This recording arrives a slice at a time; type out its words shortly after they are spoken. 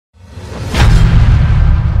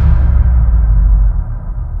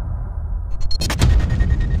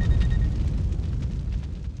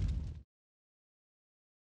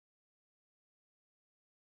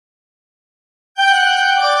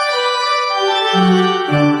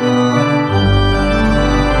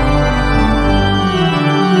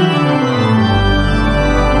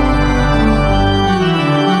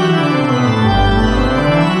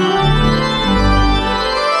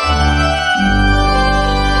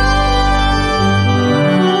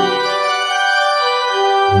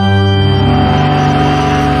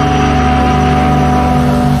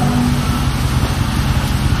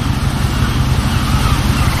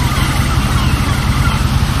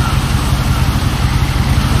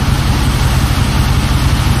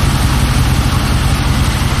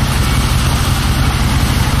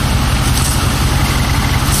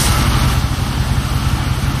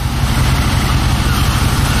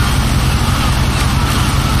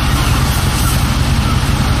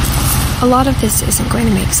A lot of this isn't going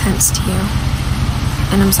to make sense to you,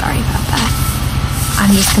 and I'm sorry about that.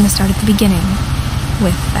 I'm just going to start at the beginning,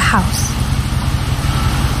 with the house.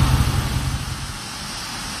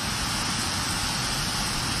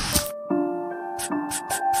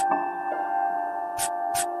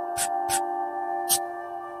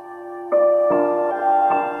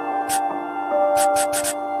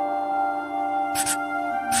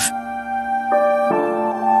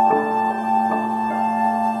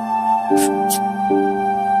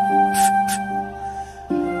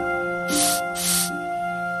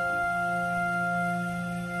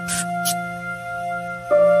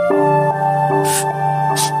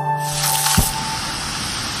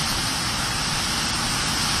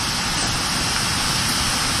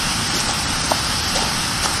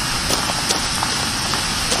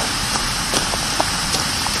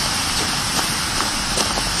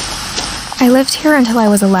 I lived here until I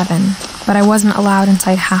was 11, but I wasn't allowed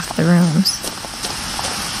inside half the rooms.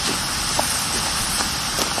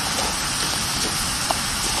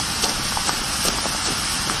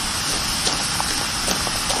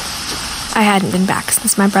 I hadn't been back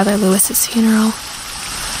since my brother Lewis's funeral.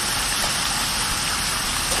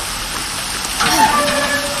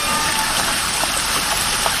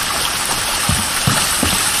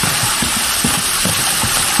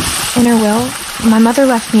 In her will, my mother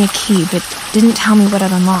left me a key, but didn't tell me what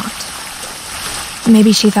it unlocked.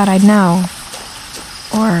 Maybe she thought I'd know,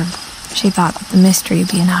 or she thought that the mystery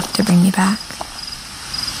would be enough to bring me back.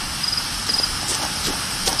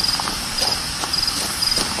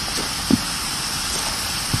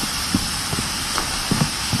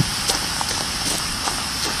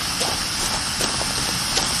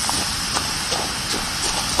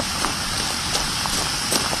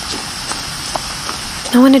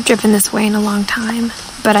 No one had driven this way in a long time,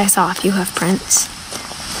 but I saw a few hoof prints.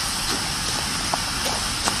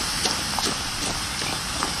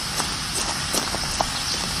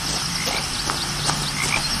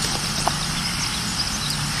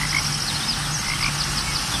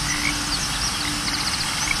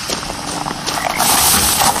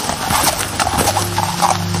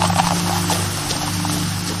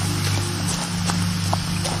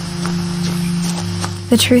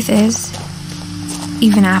 The truth is,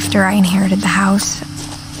 even after I inherited the house,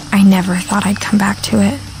 I never thought I'd come back to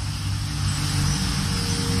it.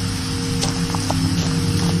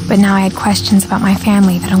 But now I had questions about my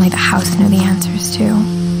family that only the house knew the answers to.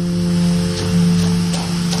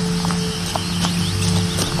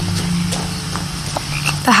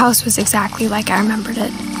 The house was exactly like I remembered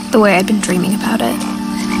it, the way I'd been dreaming about it.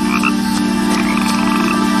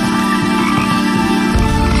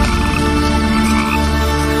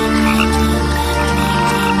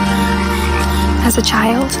 As a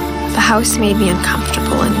child, the house made me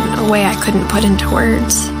uncomfortable in a way I couldn't put into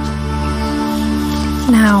words.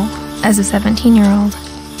 Now, as a 17-year-old,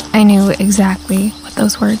 I knew exactly what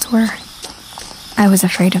those words were. I was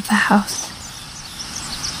afraid of the house.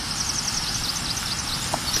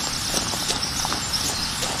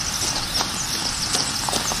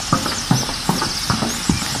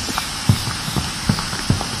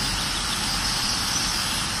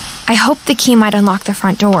 I hoped the key might unlock the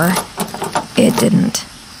front door. It didn't.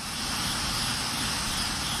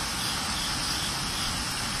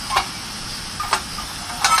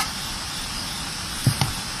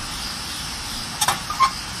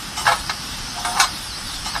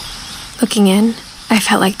 Looking in, I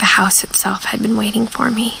felt like the house itself had been waiting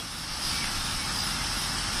for me.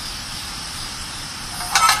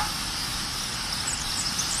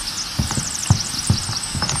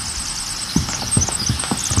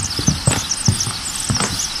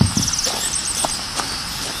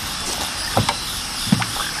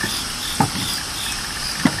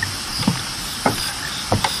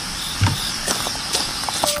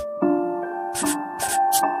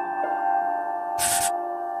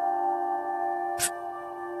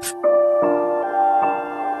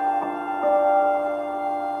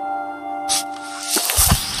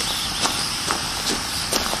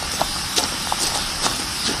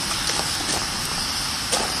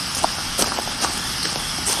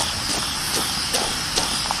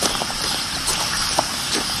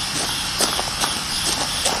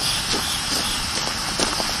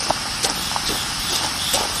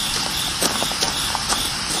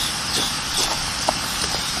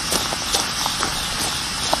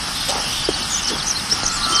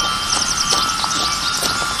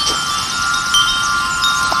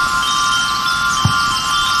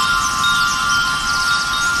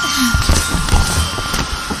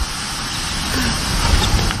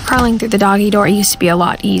 Crawling through the doggy door used to be a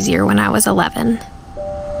lot easier when I was 11.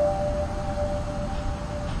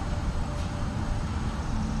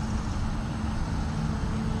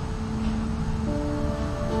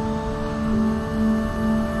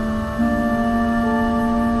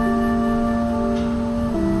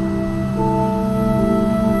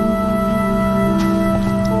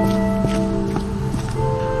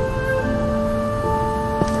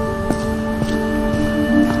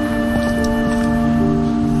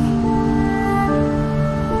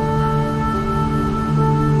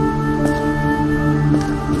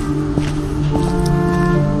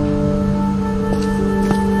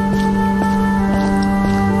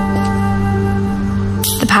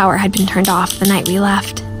 Power had been turned off the night we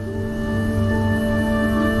left.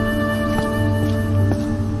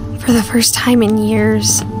 For the first time in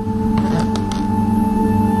years,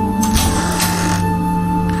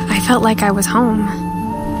 I felt like I was home.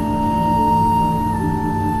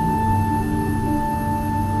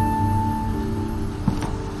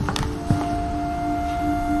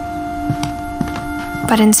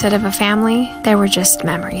 But instead of a family, there were just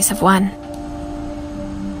memories of one.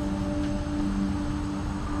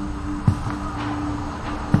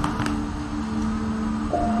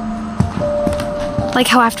 Like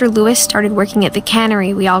how after Louis started working at the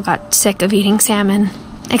cannery, we all got sick of eating salmon.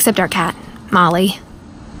 Except our cat, Molly.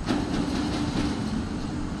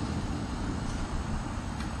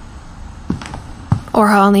 Or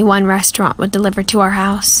how only one restaurant would deliver to our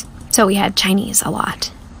house, so we had Chinese a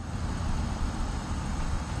lot.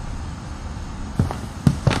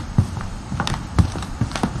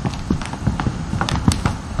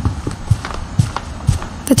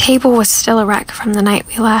 The table was still a wreck from the night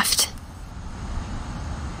we left.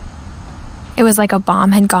 It was like a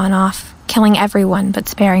bomb had gone off, killing everyone but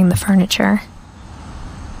sparing the furniture.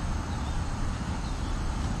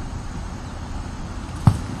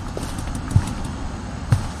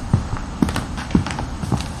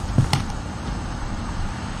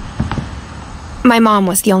 My mom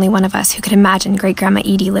was the only one of us who could imagine Great-Grandma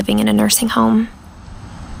Edie living in a nursing home.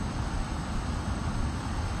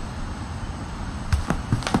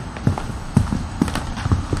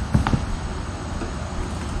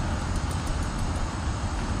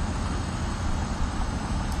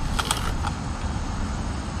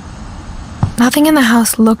 Nothing in the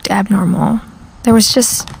house looked abnormal. There was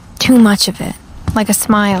just too much of it, like a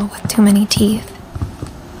smile with too many teeth.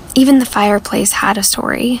 Even the fireplace had a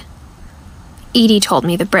story. Edie told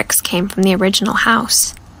me the bricks came from the original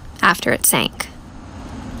house, after it sank.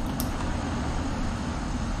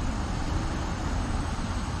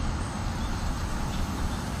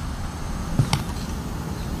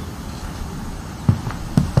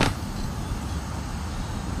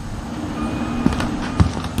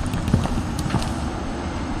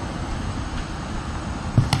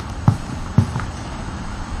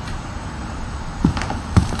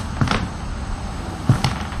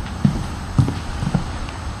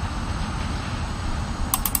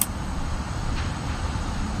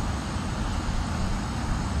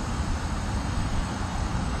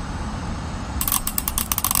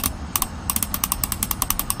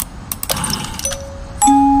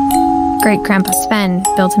 Great-Grandpa Sven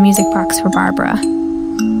built a music box for Barbara,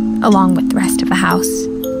 along with the rest of the house.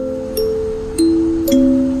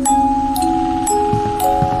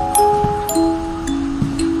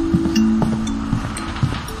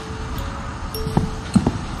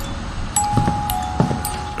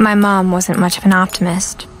 My mom wasn't much of an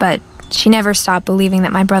optimist, but she never stopped believing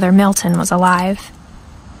that my brother Milton was alive.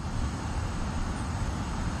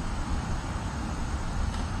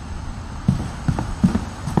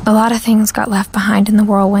 A lot of things got left behind in the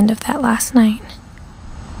whirlwind of that last night.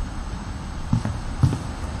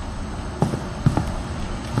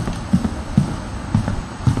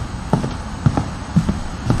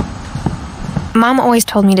 Mom always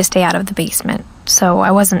told me to stay out of the basement, so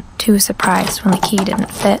I wasn't too surprised when the key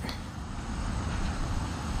didn't fit.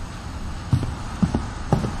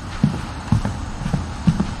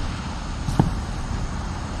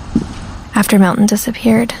 After Milton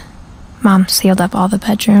disappeared, Mom sealed up all the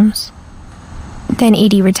bedrooms. Then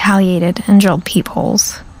Edie retaliated and drilled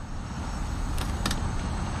peepholes.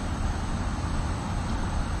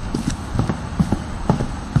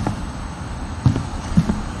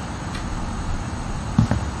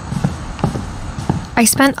 I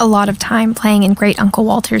spent a lot of time playing in Great Uncle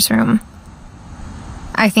Walter's room.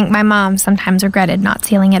 I think my mom sometimes regretted not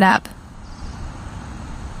sealing it up.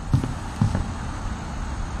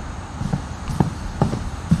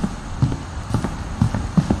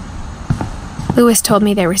 Louis told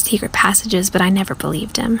me there were secret passages, but I never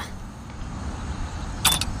believed him.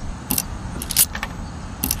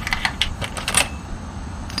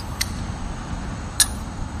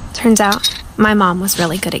 Turns out, my mom was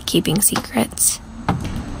really good at keeping secrets.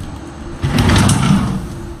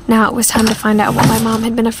 Now it was time to find out what my mom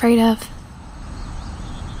had been afraid of.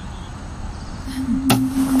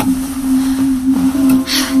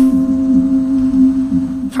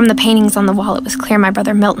 From the paintings on the wall, it was clear my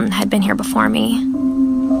brother Milton had been here before me.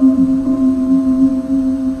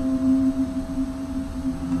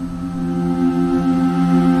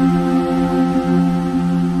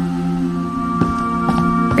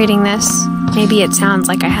 Reading this, maybe it sounds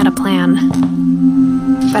like I had a plan,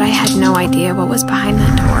 but I had no idea what was behind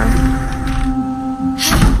that door.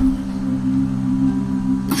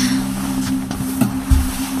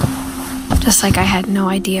 Just like I had no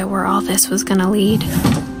idea where all this was gonna lead.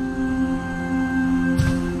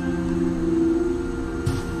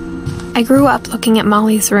 I grew up looking at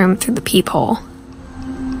Molly's room through the peephole.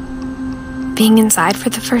 Being inside for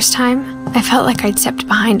the first time, I felt like I'd stepped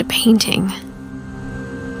behind a painting.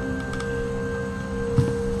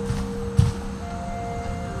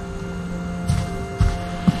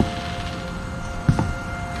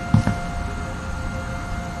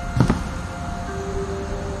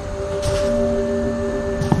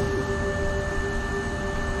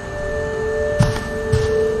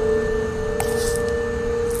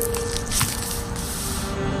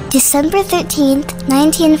 December 13th,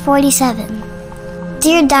 1947.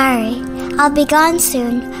 Dear Diary, I'll be gone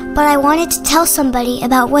soon, but I wanted to tell somebody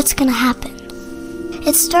about what's gonna happen.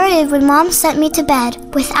 It started when Mom sent me to bed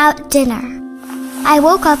without dinner. I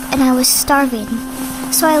woke up and I was starving,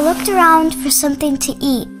 so I looked around for something to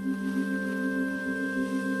eat.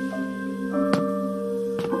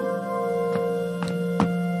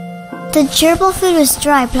 The gerbil food was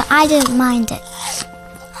dry, but I didn't mind it.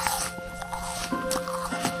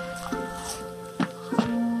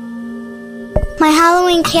 My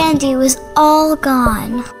Halloween candy was all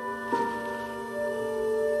gone.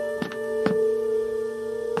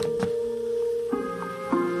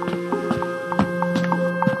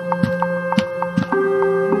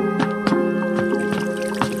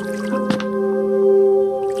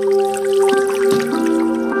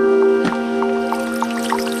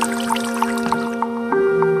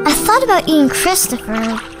 I thought about eating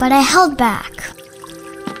Christopher, but I held back.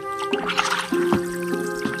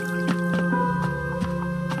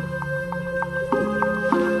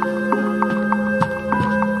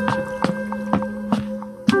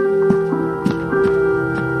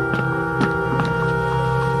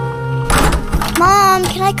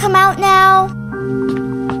 Can I come out now?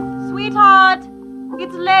 Sweetheart,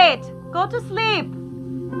 it's late. Go to sleep.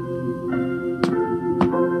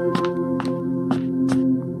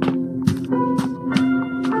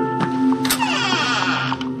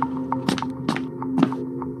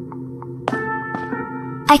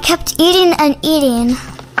 I kept eating and eating.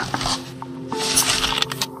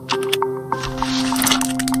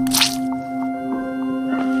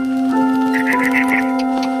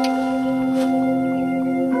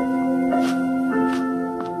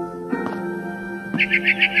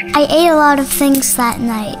 I ate a lot of things that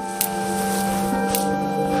night.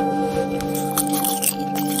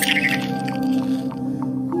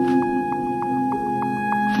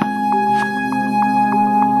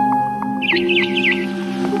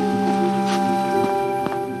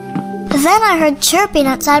 Then I heard chirping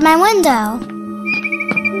outside my window.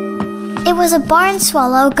 It was a barn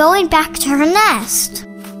swallow going back to her nest.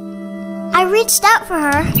 I reached out for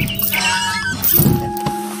her.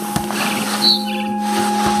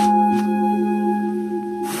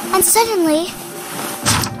 And suddenly,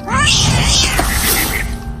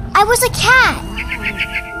 I was a cat.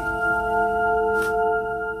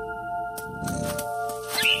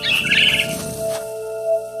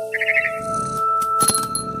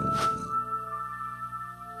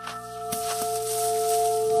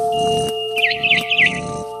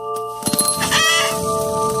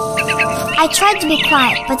 I tried to be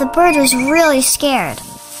quiet, but the bird was really scared.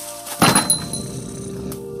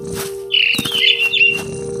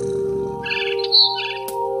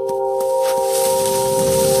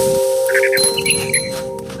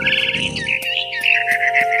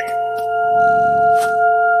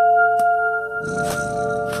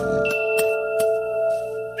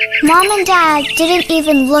 Mom and Dad didn't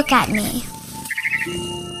even look at me.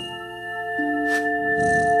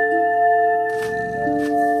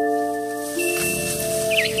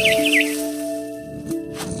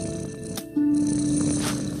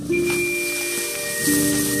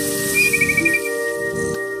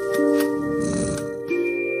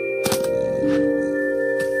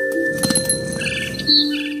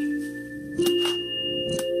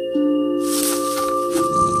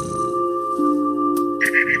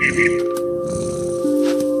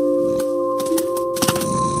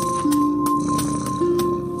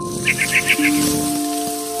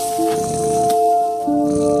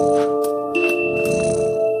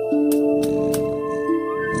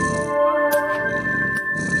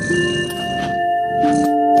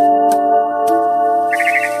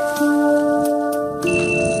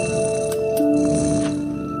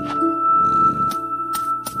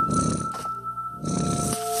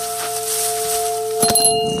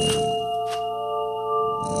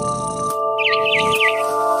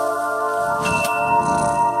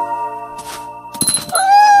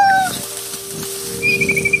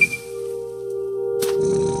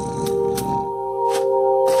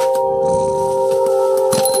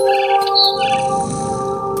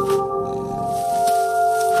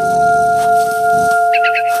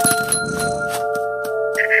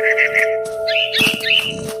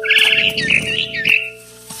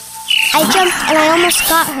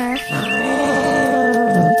 got her.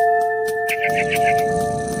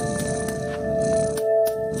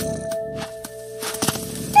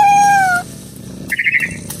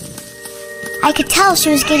 I could tell she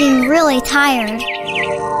was getting really tired.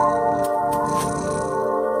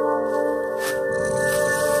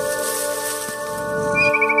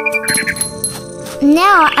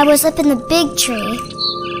 Now I was up in the big tree.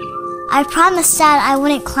 I promised Dad I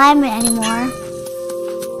wouldn't climb it anymore.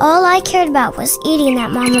 All I cared about was eating that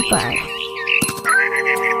mama bird.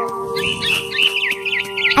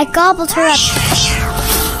 I gobbled her up.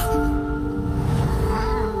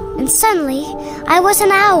 And suddenly, I was an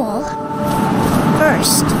owl.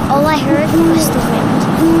 First, all I heard was the wind.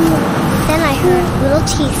 Then I heard little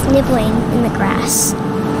teeth nibbling in the grass.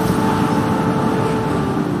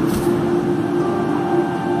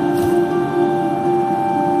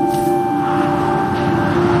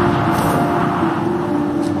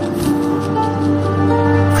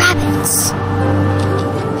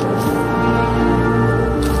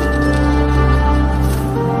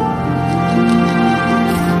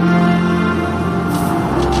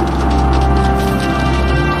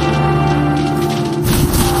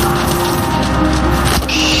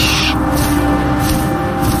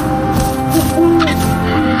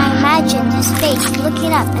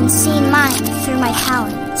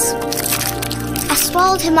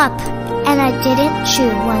 Him up, and I didn't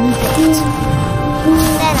chew one bit.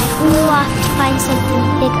 Then I flew off to find something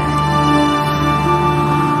bigger.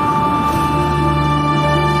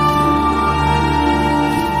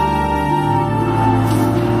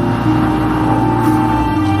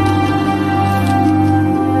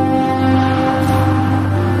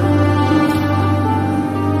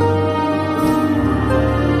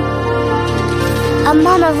 A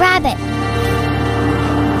mama rabbit.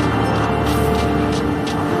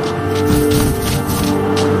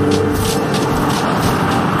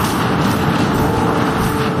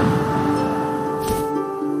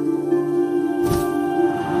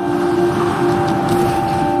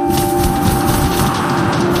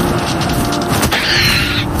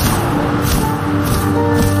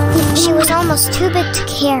 Too big to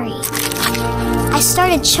carry. I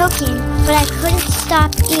started choking, but I couldn't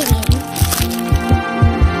stop eating.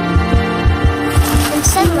 And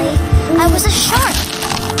suddenly, I was a shark.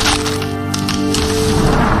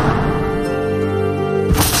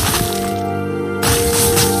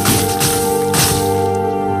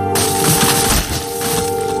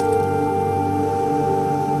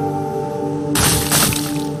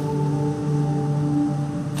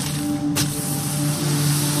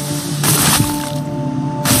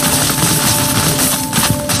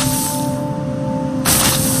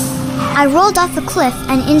 I rolled off the cliff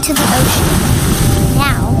and into the ocean.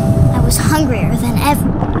 Now, I was hungrier than ever.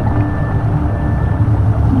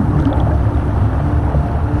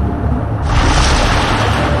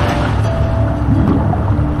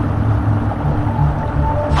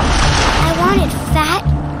 I wanted fat,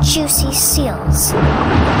 juicy seals.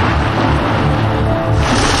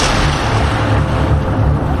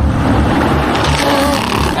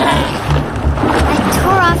 I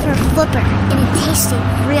tore off her flipper, and it tasted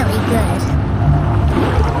really good.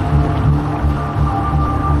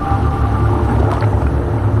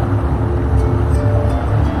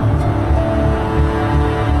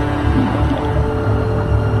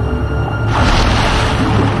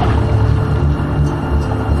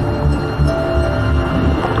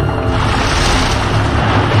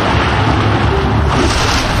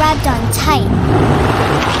 Grabbed on tight,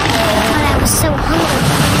 but I was so hungry,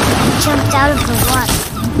 I jumped out of the water.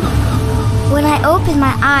 When I opened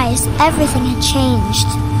my eyes, everything had changed.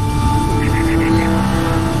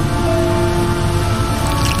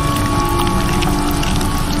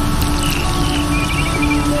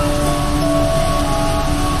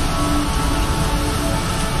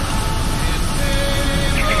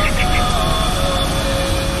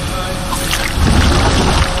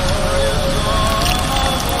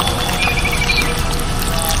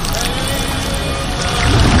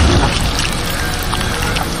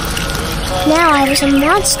 Now I was a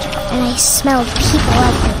monster, and I smelled people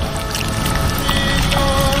everywhere.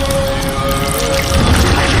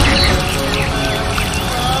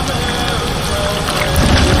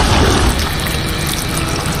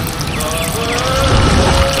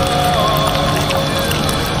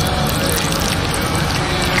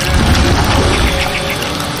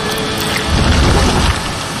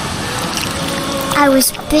 I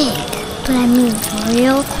was big, but I moved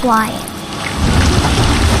real quiet.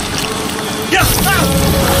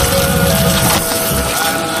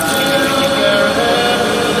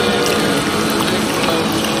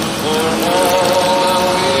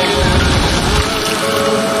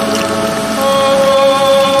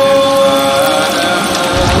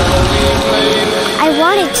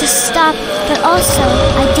 also,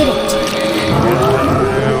 I didn't.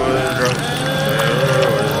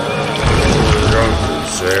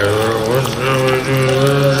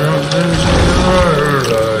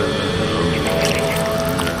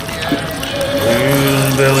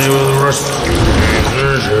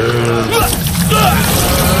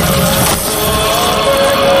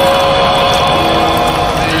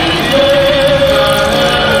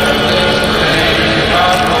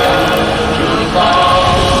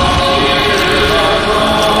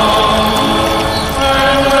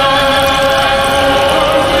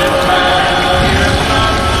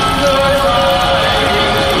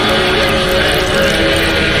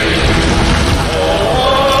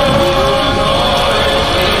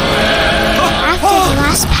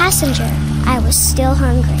 I was still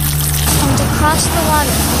hungry, and across the water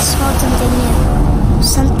I saw something new,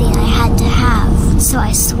 something I had to have, so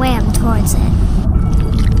I swam towards it.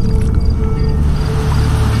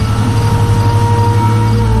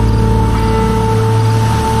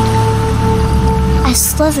 I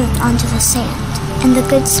slithered onto the sand, and the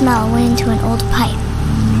good smell went into an old pipe.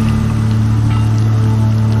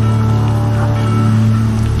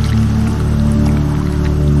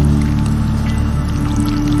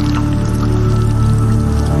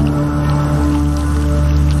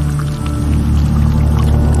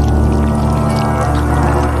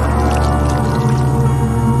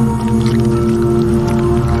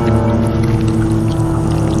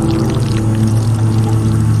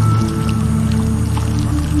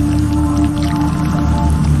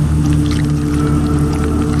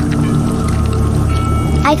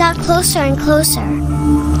 I got closer and closer.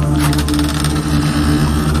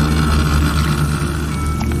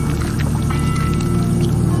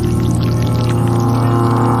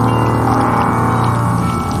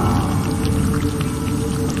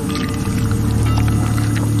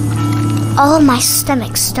 All of my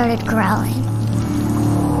stomach started growling.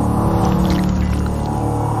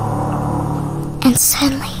 And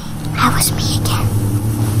suddenly, I was me again.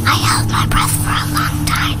 I held my breath for a long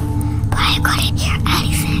time, but I couldn't hear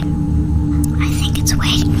anything. I think it's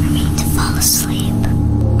waiting for me to fall asleep.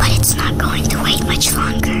 But it's not going to wait much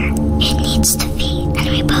longer. It needs to feed, and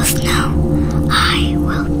we both know I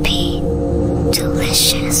will be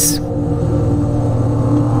delicious.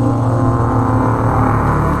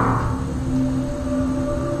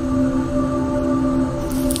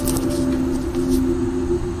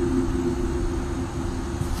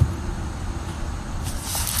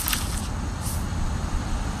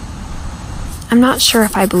 I'm not sure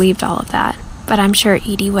if I believed all of that, but I'm sure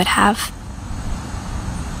Edie would have.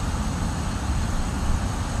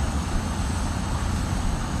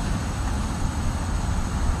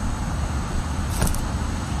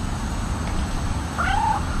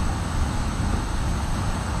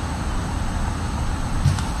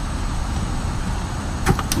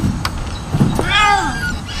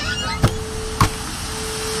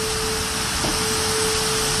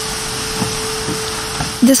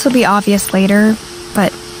 This will be obvious later,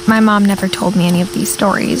 but my mom never told me any of these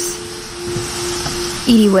stories.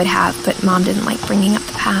 Edie would have, but Mom didn't like bringing up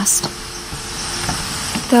the past.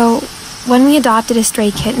 Though, when we adopted a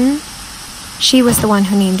stray kitten, she was the one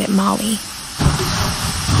who named it Molly.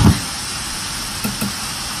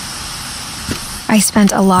 I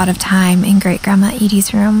spent a lot of time in Great-Grandma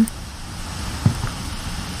Edie's room.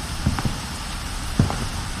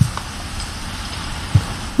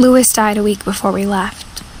 Louis died a week before we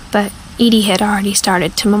left, but Edie had already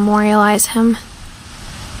started to memorialize him.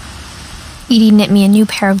 Edie knit me a new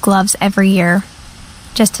pair of gloves every year,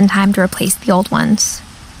 just in time to replace the old ones.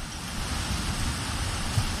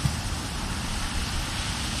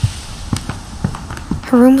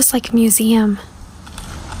 Her room was like a museum.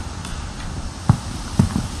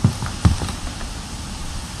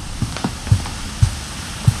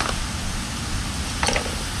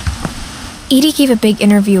 Edie gave a big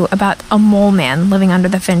interview about a mole man living under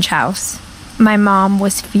the Finch house. My mom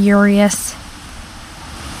was furious.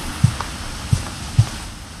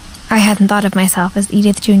 I hadn't thought of myself as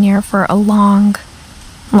Edith Jr. for a long,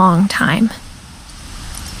 long time.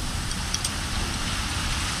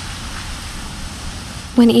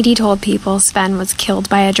 When Edie told people Sven was killed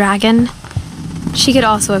by a dragon, she could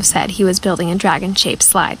also have said he was building a dragon-shaped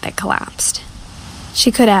slide that collapsed.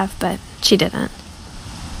 She could have, but she didn't.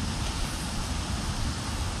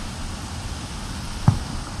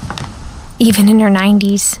 Even in her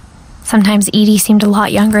 90s, sometimes Edie seemed a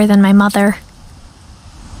lot younger than my mother.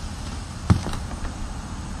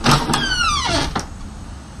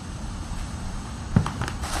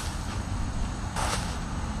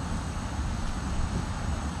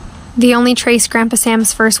 The only trace Grandpa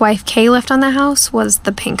Sam's first wife, Kay, left on the house was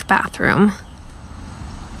the pink bathroom.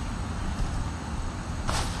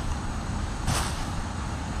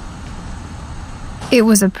 It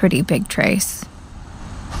was a pretty big trace.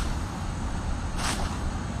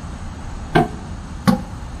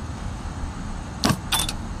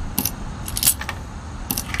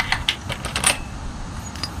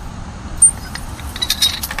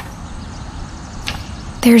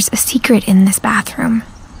 There's a secret in this bathroom.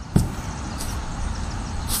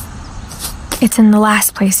 It's in the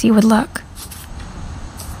last place you would look.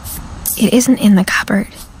 It isn't in the cupboard.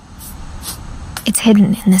 It's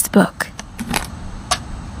hidden in this book.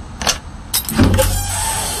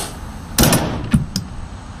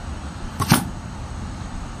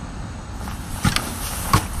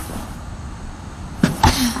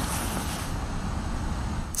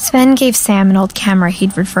 Sven gave Sam an old camera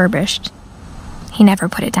he'd refurbished. He never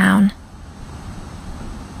put it down.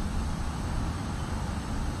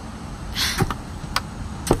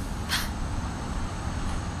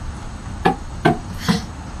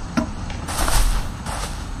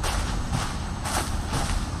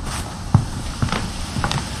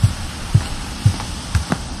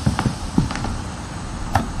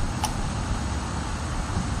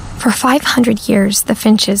 For 500 years, the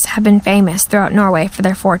Finches have been famous throughout Norway for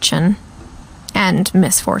their fortune and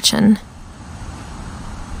misfortune.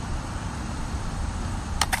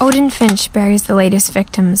 Odin Finch buries the latest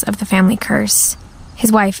victims of the family curse,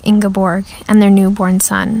 his wife Ingeborg and their newborn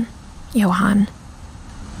son, Johan.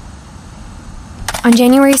 On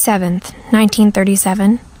January 7th,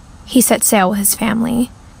 1937, he set sail with his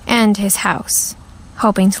family and his house,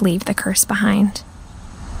 hoping to leave the curse behind.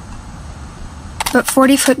 But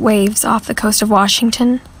 40-foot waves off the coast of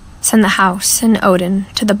Washington send the house and Odin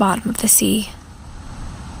to the bottom of the sea.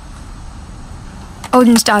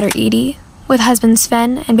 Odin's daughter Edie, with husband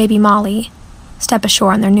Sven and baby Molly, step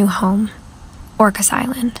ashore on their new home, Orcas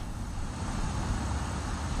Island.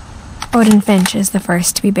 Odin Finch is the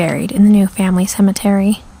first to be buried in the new family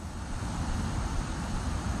cemetery.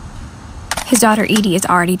 His daughter Edie is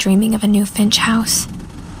already dreaming of a new Finch house.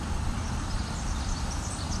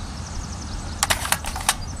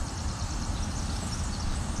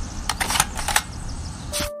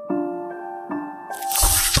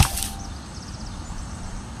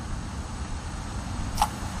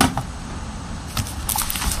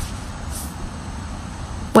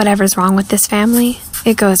 Whatever's wrong with this family,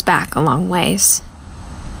 it goes back a long ways.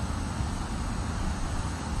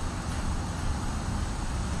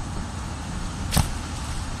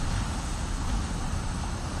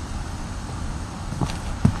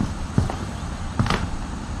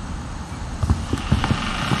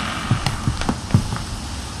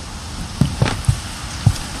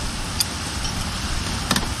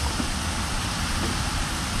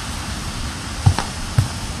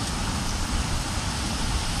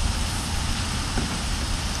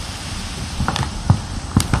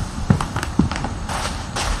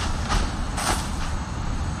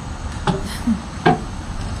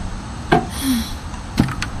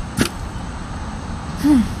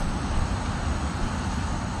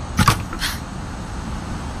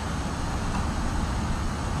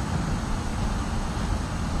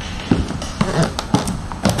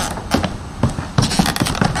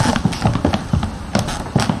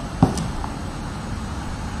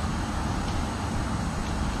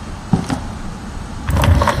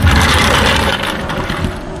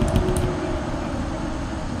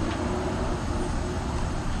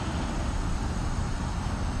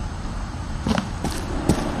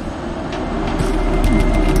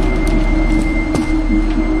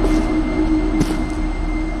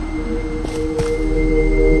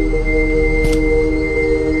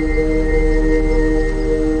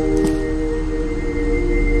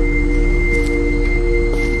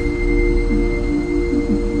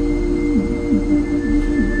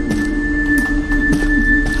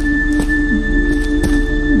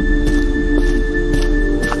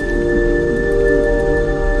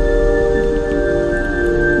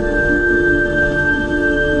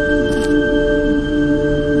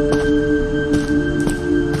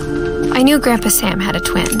 I knew Grandpa Sam had a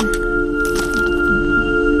twin,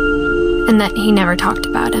 and that he never talked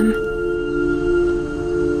about him.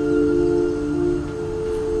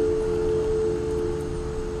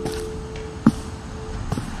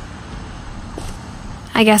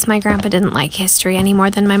 I guess my grandpa didn't like history any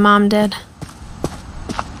more than my mom did.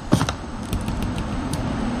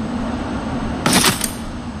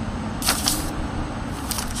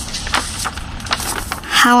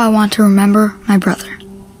 How I Want to Remember My Brother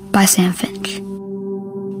by Sam Finch.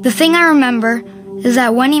 The thing I remember is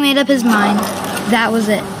that when he made up his mind, that was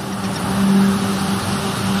it.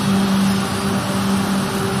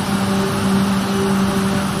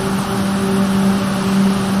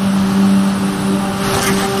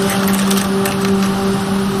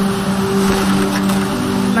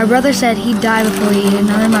 My brother said he'd die before he ate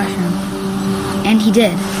another mushroom. And he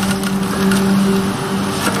did.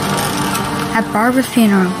 At Barbara's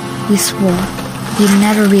funeral, we swore we'd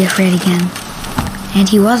never be afraid again. And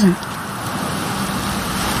he wasn't.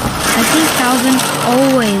 I think Calvin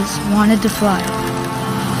always wanted to fly.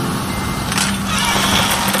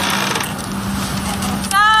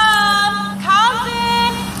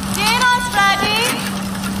 Calvin! Dinner's ready!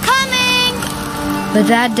 Coming! But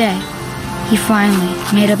that day, he finally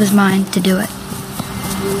made up his mind to do it.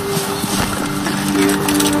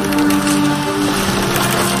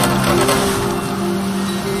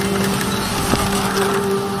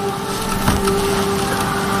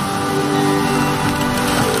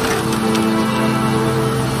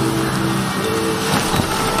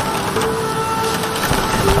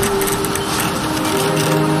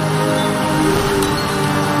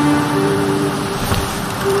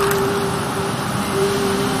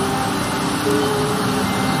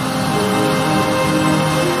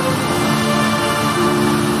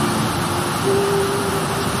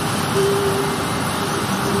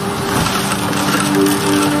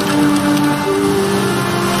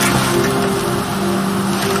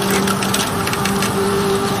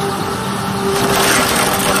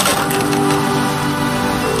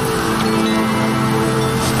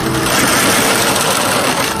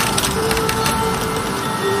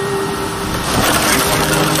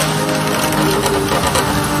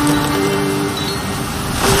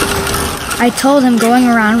 I told him going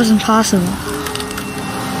around was impossible.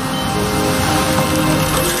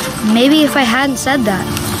 Maybe if I hadn't said that.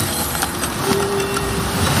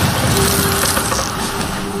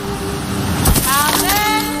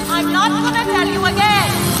 Calvin, I'm not gonna tell you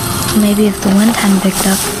again. Maybe if the wind hadn't picked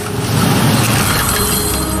up.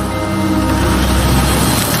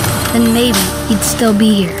 Then maybe he'd still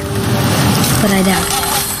be here. But I doubt it.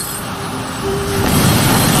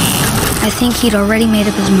 I think he'd already made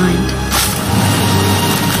up his mind.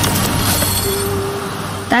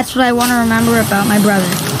 That's what I want to remember about my brother.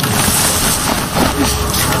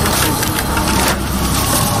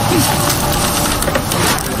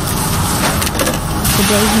 The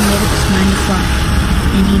day he made up his mind to fly.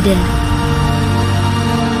 And he did.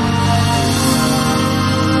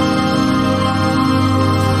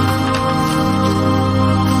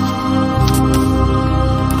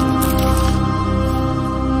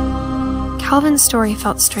 Calvin's story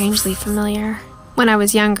felt strangely familiar. When I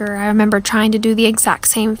was younger, I remember trying to do the exact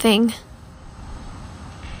same thing.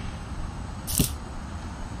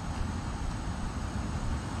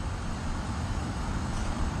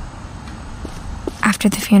 After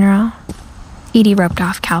the funeral, Edie roped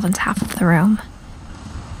off Calvin's half of the room.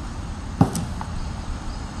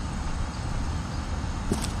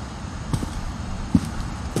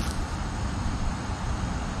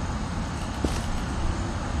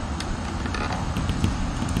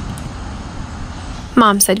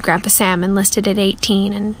 Mom said Grandpa Sam enlisted at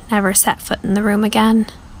 18 and never set foot in the room again.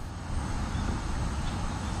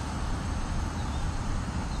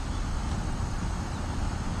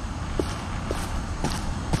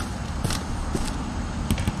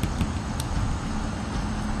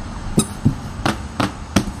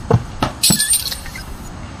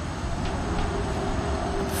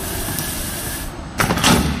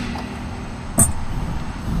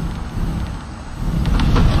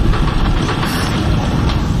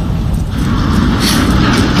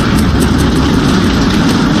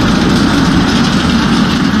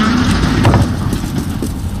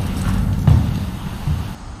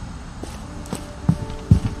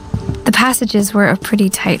 Passages were a pretty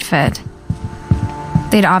tight fit.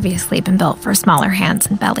 They'd obviously been built for smaller hands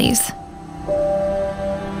and bellies.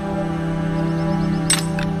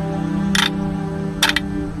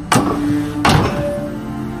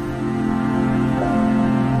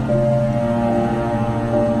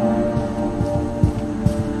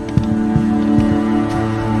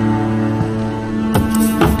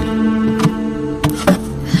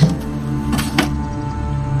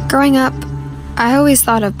 Growing up, I always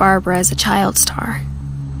thought of Barbara as a child star.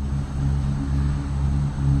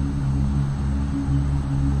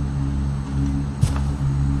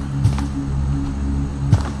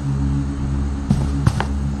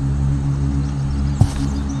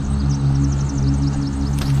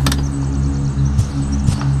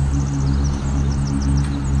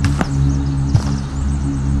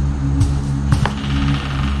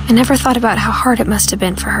 I never thought about how hard it must have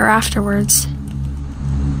been for her afterwards.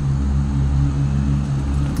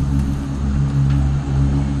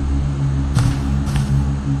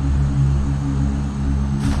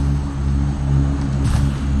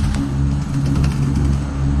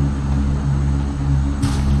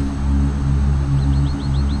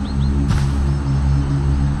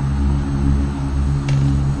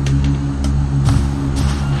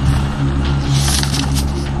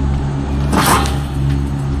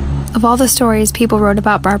 Of all the stories people wrote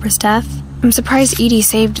about Barbara's death, I'm surprised Edie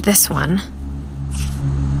saved this one.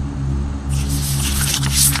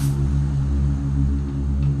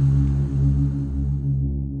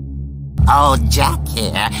 Old Jack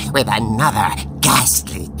here with another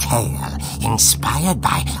ghastly tale inspired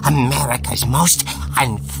by America's most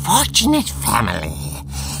unfortunate family.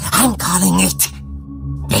 I'm calling it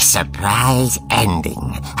The Surprise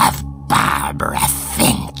Ending of Barbara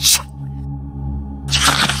Finch.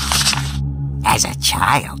 As a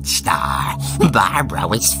child star, Barbara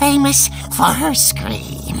was famous for her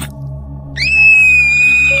scream.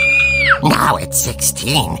 Now at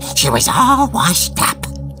 16, she was all washed up.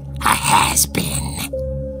 A has-been.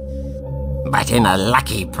 But in a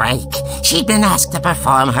lucky break, she'd been asked to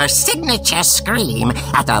perform her signature scream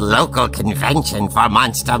at a local convention for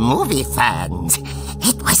monster movie fans.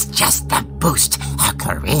 It was just the boost her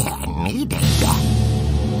career needed.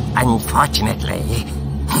 Unfortunately,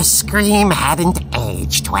 her scream hadn't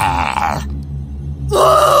aged well.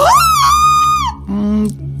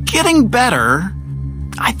 Getting better.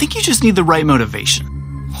 I think you just need the right motivation.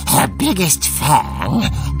 Her biggest fan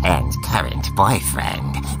and current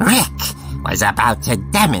boyfriend, Rick, was about to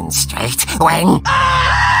demonstrate when...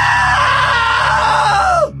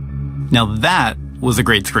 Now that was a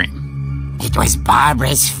great scream. It was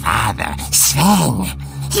Barbara's father, Sven.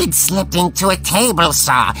 He'd slipped into a table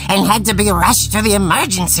saw and had to be rushed to the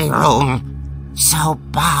emergency room. So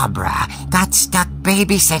Barbara got stuck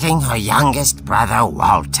babysitting her youngest brother,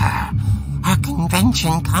 Walter. Her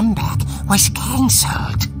convention comeback was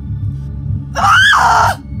cancelled.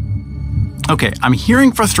 Okay, I'm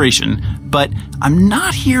hearing frustration, but I'm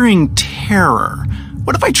not hearing terror.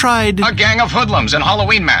 What if I tried... A gang of hoodlums in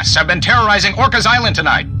Halloween masks have been terrorizing Orcas Island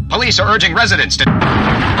tonight. Police are urging residents to...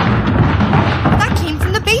 That came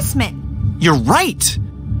from the basement. You're right!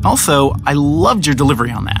 Also, I loved your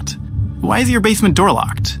delivery on that. Why is your basement door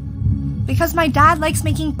locked? Because my dad likes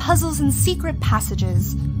making puzzles and secret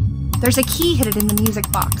passages. There's a key hidden in the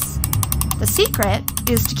music box. The secret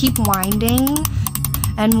is to keep winding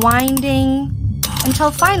and winding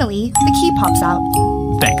until finally the key pops out.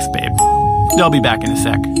 Thanks, babe. I'll be back in a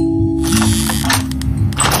sec.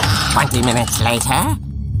 20 minutes later,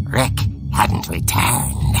 Rick hadn't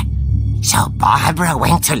returned. So Barbara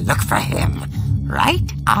went to look for him,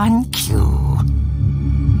 right on cue.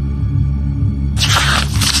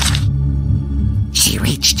 She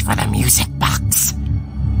reached for the music box.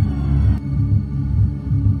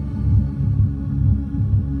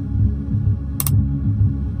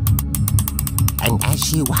 And as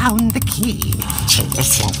she wound the key, she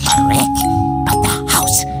listened for Rick, but the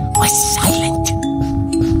house was silent.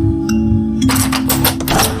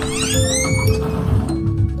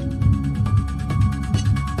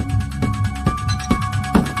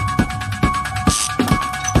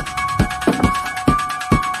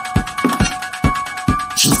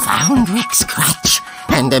 She found Rick's crutch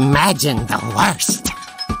and imagined the worst.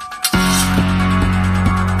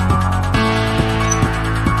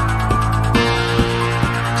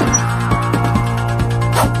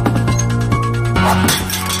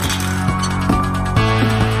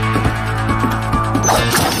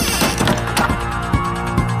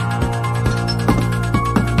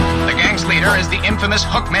 Is the infamous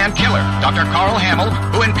Hookman killer, Dr. Carl Hamill,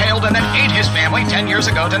 who impaled and then ate his family 10 years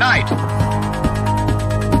ago tonight.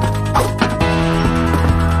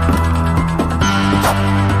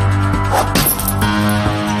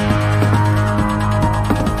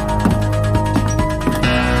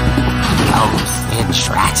 Those Finch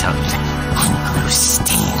rattled and grew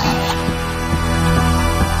still.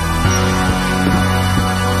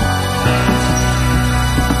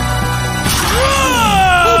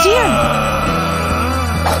 Oh dear!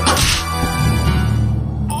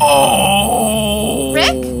 Oh!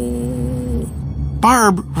 Rick?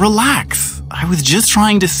 Barb, relax. I was just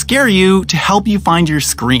trying to scare you to help you find your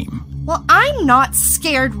scream. Well, I'm not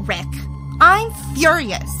scared, Rick. I'm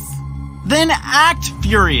furious. Then act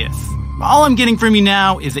furious. All I'm getting from you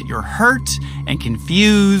now is that you're hurt and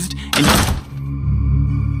confused and...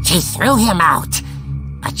 She threw him out,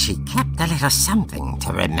 but she kept a little something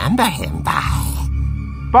to remember him by.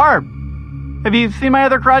 Barb, have you seen my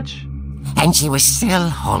other crutch? And she was still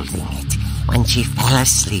holding it when she fell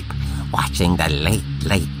asleep watching the late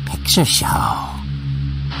picture show.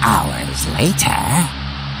 Hours later...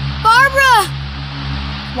 Barbara!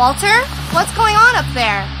 Walter, what's going on up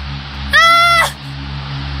there? Ah!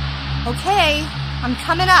 Okay, I'm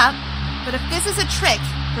coming up, but if this is a trick,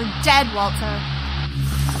 you're dead, Walter.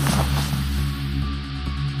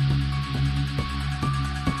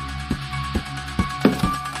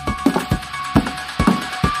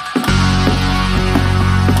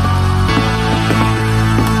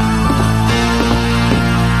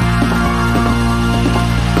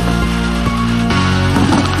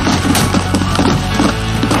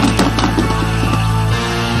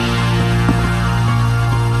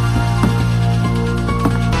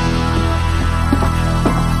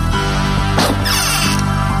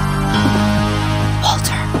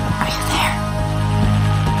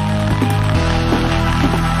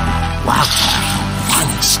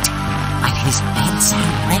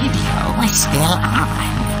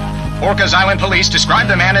 Orcas Island police describe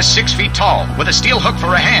the man as 6 feet tall, with a steel hook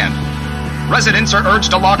for a hand. Residents are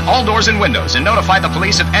urged to lock all doors and windows and notify the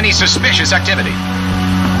police of any suspicious activity.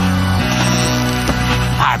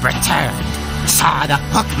 Barbara turned, saw the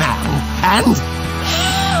hook man, and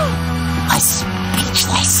was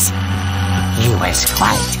speechless. He was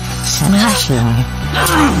quite smashing.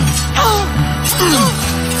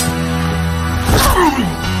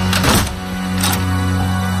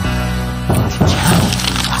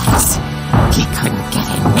 He couldn't get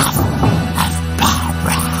enough of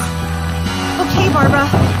Barbara. Okay, Barbara,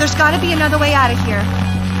 there's gotta be another way out of here.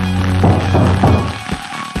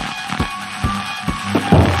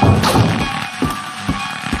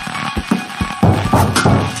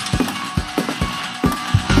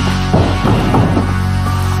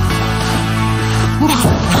 That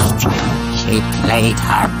night, she played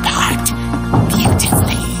her part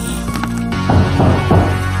beautifully.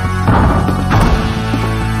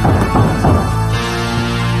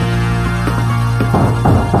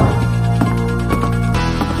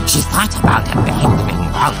 She thought about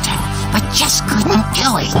abandoning Walter, but just couldn't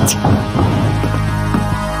do it.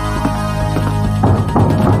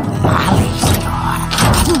 Molly's door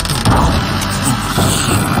hadn't been opened in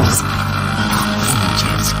years. The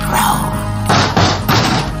hinges groaned.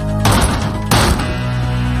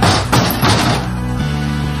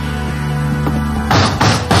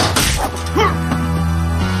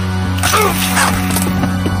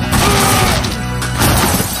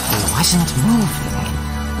 He wasn't moving.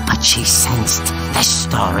 But she sensed the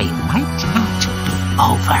story might not be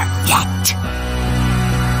over yet.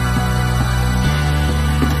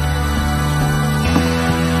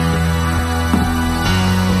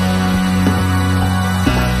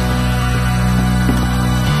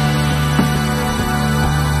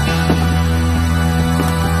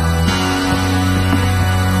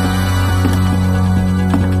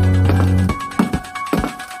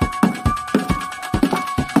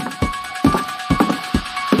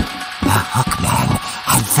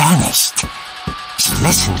 Vanished. She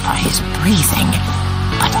listened for his breathing,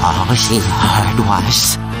 but all she heard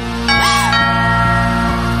was...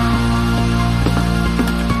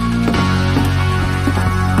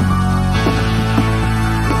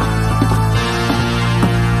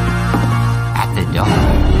 At the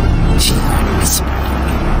door, she heard whispering.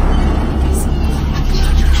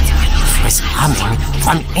 It was coming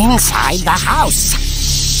from inside the house.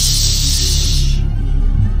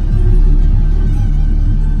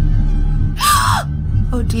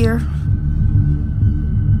 Oh dear.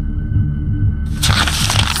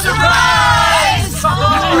 Surprise!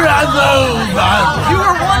 Bravo, Barbara! You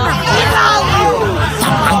were wonderful!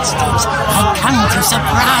 The monsters had come to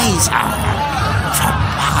surprise her. For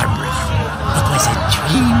Barbara, it was a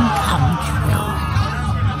dream come true.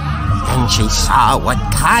 Then she saw what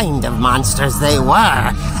kind of monsters they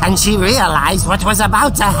were, and she realized what was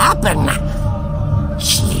about to happen.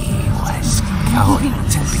 She was going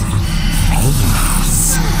to be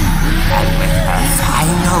famous. And with her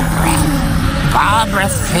final breath, Barbara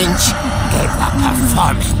Finch gave the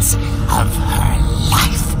performance of her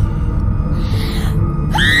life.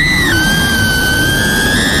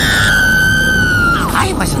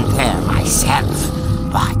 I wasn't there myself,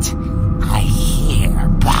 but I hear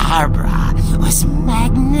Barbara was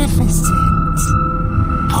magnificent.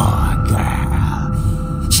 Poor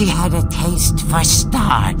girl. She had a taste for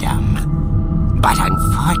stardom. But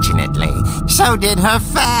unfortunately, so did her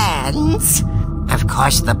fans. Of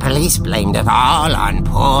course, the police blamed it all on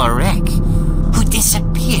poor Rick, who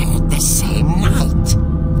disappeared the same night.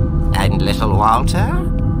 And little Walter,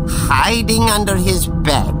 hiding under his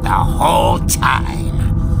bed the whole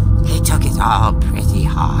time. He took it all pretty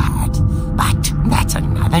hard, but that's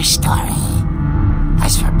another story.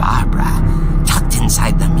 As for Barbara, tucked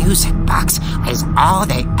inside the music box is all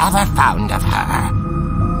they ever found of her.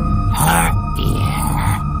 Her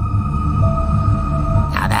ear.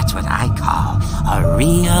 Now that's what I call a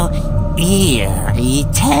real eerie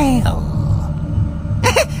tale.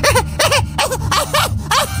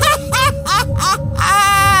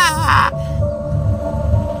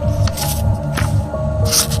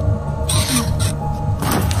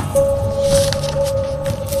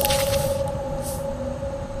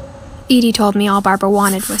 Edie told me all Barbara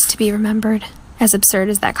wanted was to be remembered, as absurd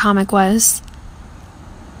as that comic was.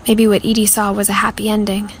 Maybe what Edie saw was a happy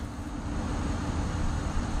ending.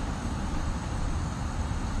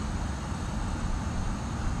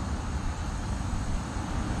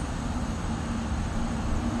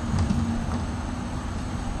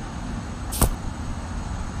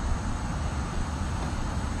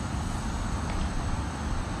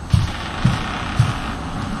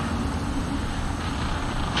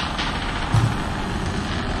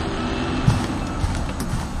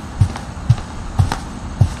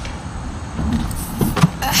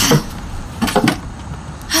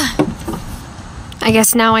 I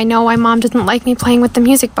guess now I know why Mom didn't like me playing with the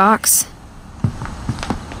music box.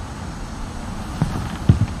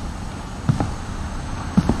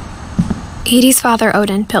 Edie's father,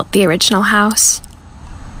 Odin, built the original house.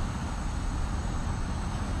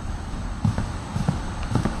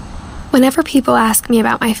 Whenever people ask me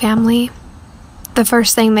about my family, the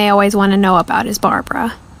first thing they always want to know about is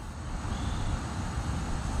Barbara.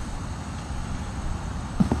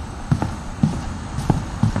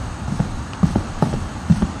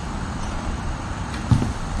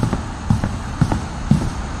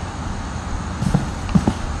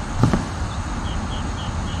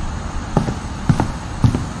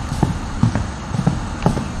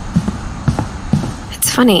 It's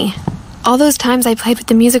funny. All those times I played with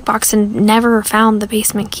the music box and never found the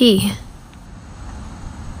basement key.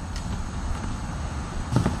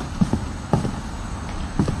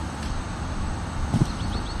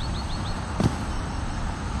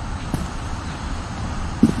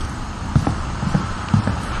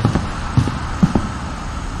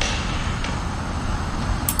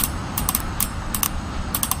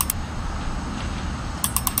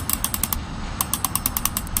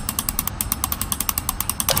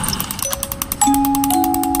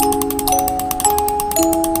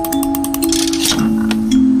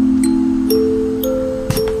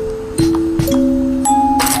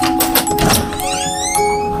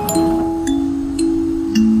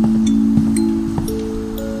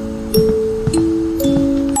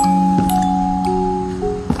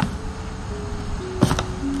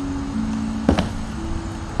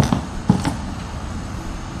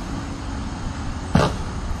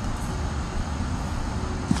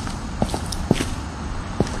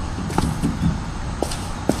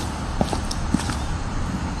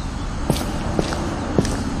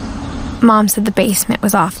 Mom said the basement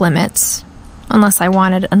was off limits, unless I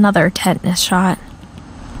wanted another tetanus shot.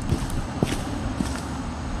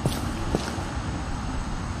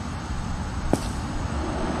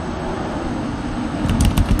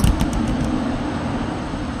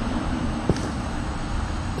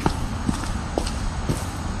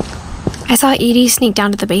 I saw Edie sneak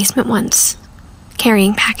down to the basement once,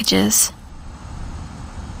 carrying packages.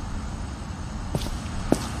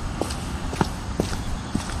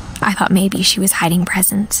 I thought maybe she was hiding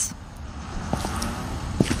presents.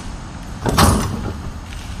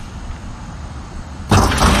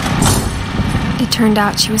 It turned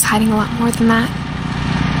out she was hiding a lot more than that.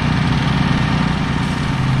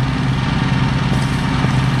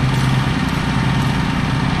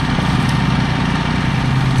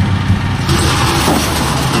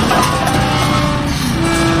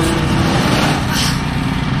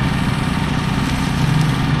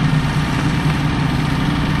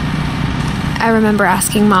 I remember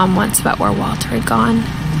asking Mom once about where Walter had gone.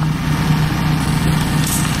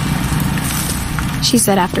 She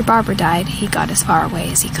said after Barbara died, he got as far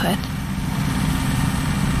away as he could.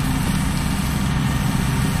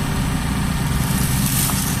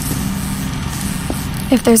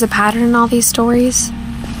 If there's a pattern in all these stories,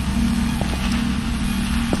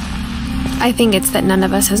 I think it's that none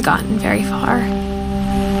of us has gotten very far.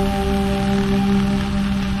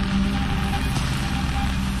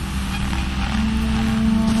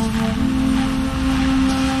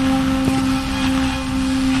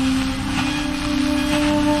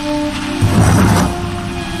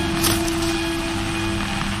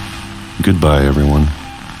 Goodbye, everyone.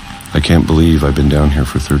 I can't believe I've been down here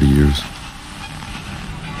for 30 years.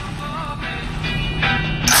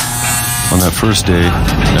 On that first day,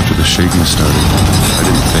 after the shaking started, I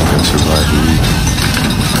didn't think I'd survive a week.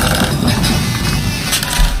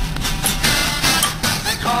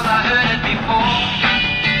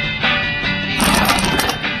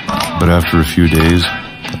 But after a few days,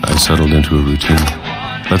 I settled into a routine.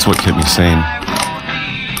 That's what kept me sane.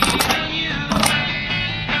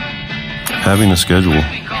 Having a schedule,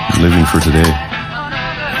 living for today.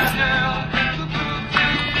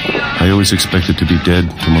 I always expected to be dead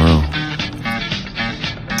tomorrow.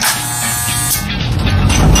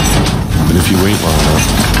 But if you wait long enough,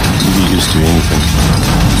 you get used to anything.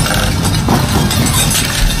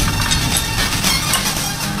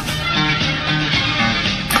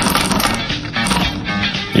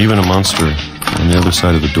 Even a monster on the other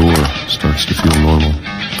side of the door starts to feel normal.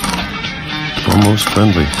 Almost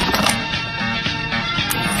friendly.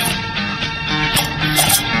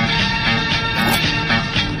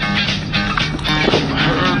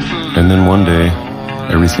 And then one day,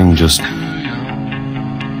 everything just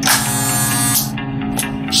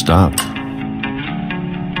stopped.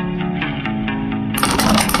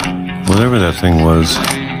 Whatever that thing was,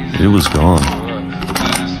 it was gone.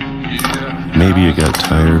 Maybe it got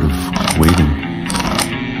tired of waiting.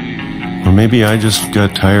 Or maybe I just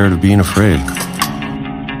got tired of being afraid.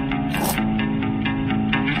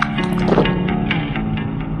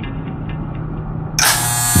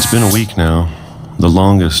 It's been a week now, the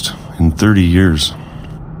longest in 30 years.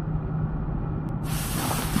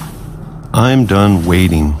 I'm done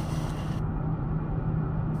waiting.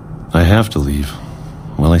 I have to leave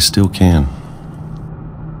while I still can.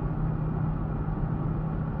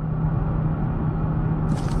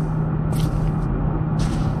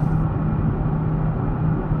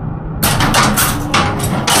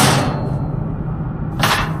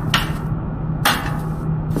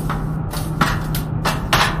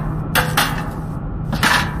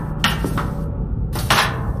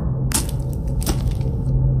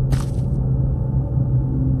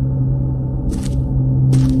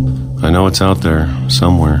 I know it's out there,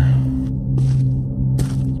 somewhere.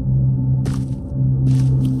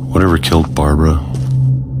 Whatever killed Barbara.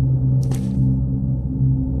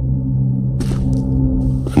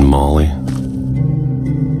 And Molly.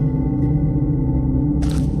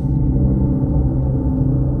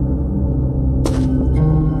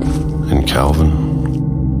 And Calvin.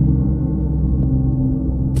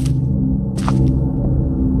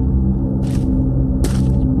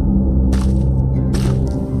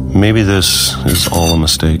 Maybe this is all a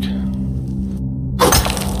mistake.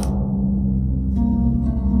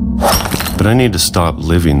 But I need to stop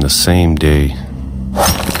living the same day,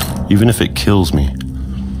 even if it kills me.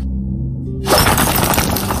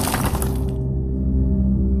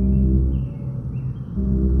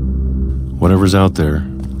 Whatever's out there,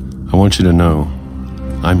 I want you to know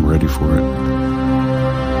I'm ready for it.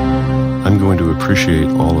 I'm going to appreciate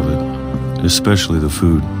all of it, especially the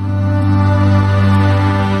food.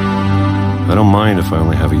 I don't mind if I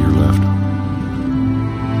only have a year left,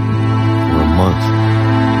 or a month,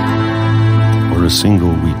 or a single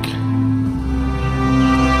week.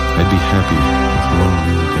 I'd be happy with one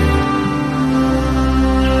real day.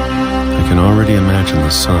 I can already imagine the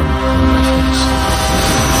sun on my face.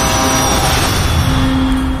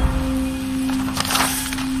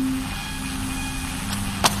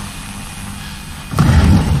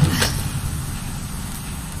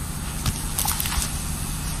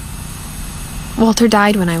 Walter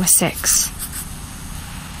died when I was 6.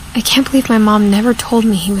 I can't believe my mom never told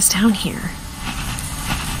me he was down here.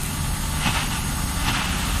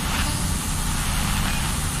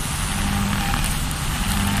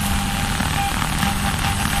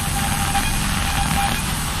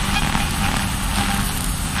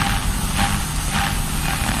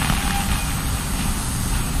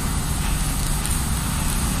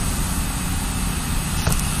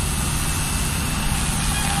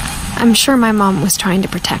 I'm sure my mom was trying to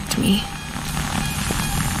protect me.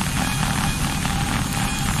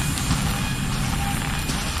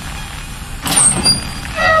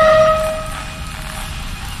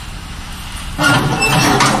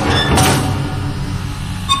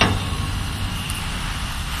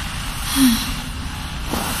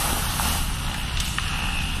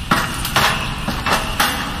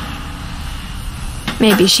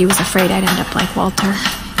 Maybe she was afraid I'd end up like Walter.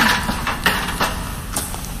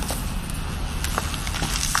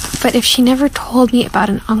 But if she never told me about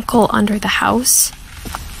an uncle under the house,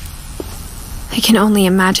 I can only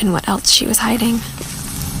imagine what else she was hiding.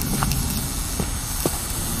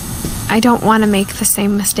 I don't want to make the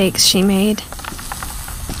same mistakes she made.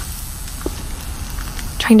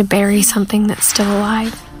 Trying to bury something that's still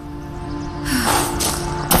alive.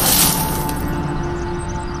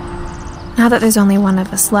 Now that there's only one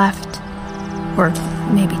of us left, or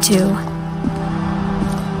maybe 2,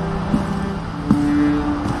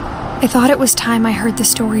 I thought it was time I heard the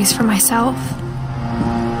stories for myself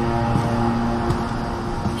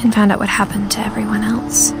and found out what happened to everyone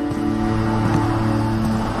else.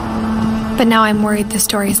 But now I'm worried the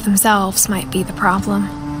stories themselves might be the problem.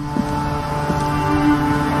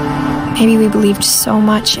 Maybe we believed so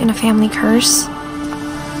much in a family curse,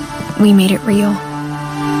 we made it real.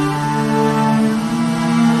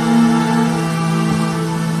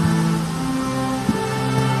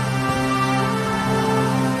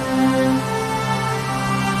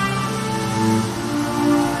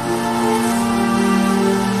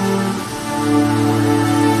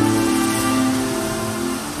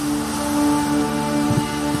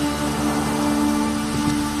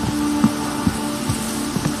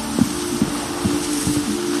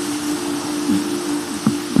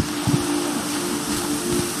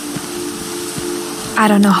 I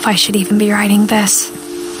don't know if I should even be writing this.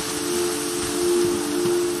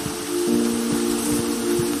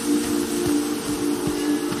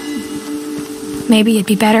 Maybe it'd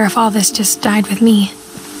be better if all this just died with me.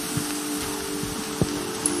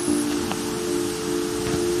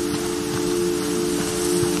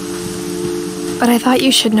 thought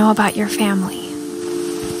you should know about your family.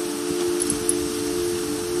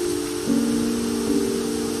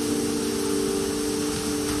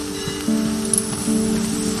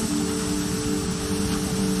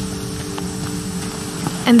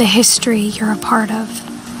 And the history you're a part of.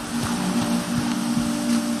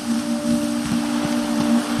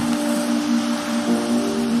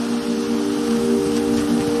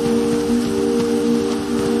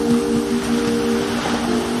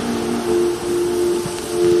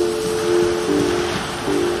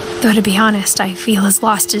 Though to be honest, I feel as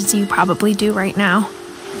lost as you probably do right now.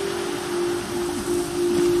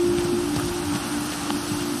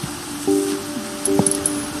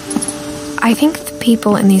 I think the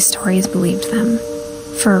people in these stories believed them,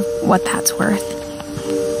 for what that's worth.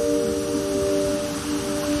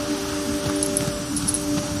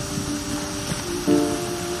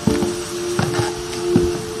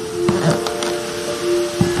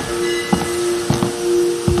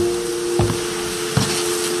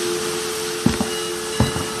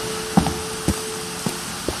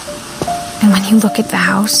 And when you look at the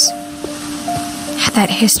house, at that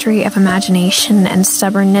history of imagination and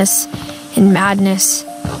stubbornness and madness,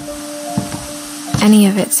 any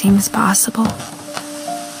of it seems possible.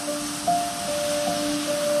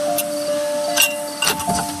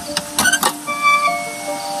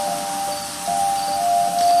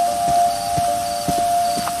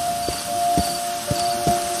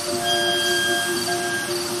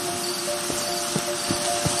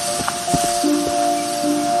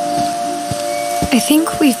 I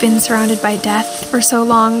think we've been surrounded by death for so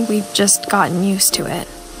long, we've just gotten used to it.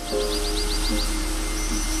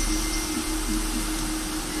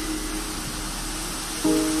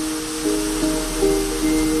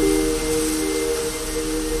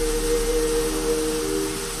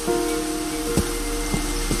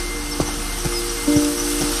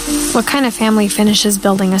 What kind of family finishes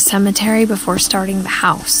building a cemetery before starting the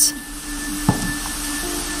house?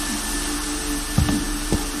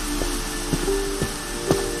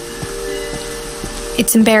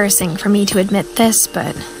 It's embarrassing for me to admit this,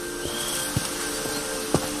 but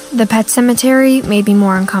the pet cemetery made me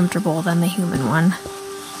more uncomfortable than the human one.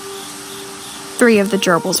 3 of the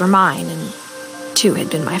gerbils were mine, and 2 had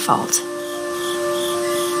been my fault.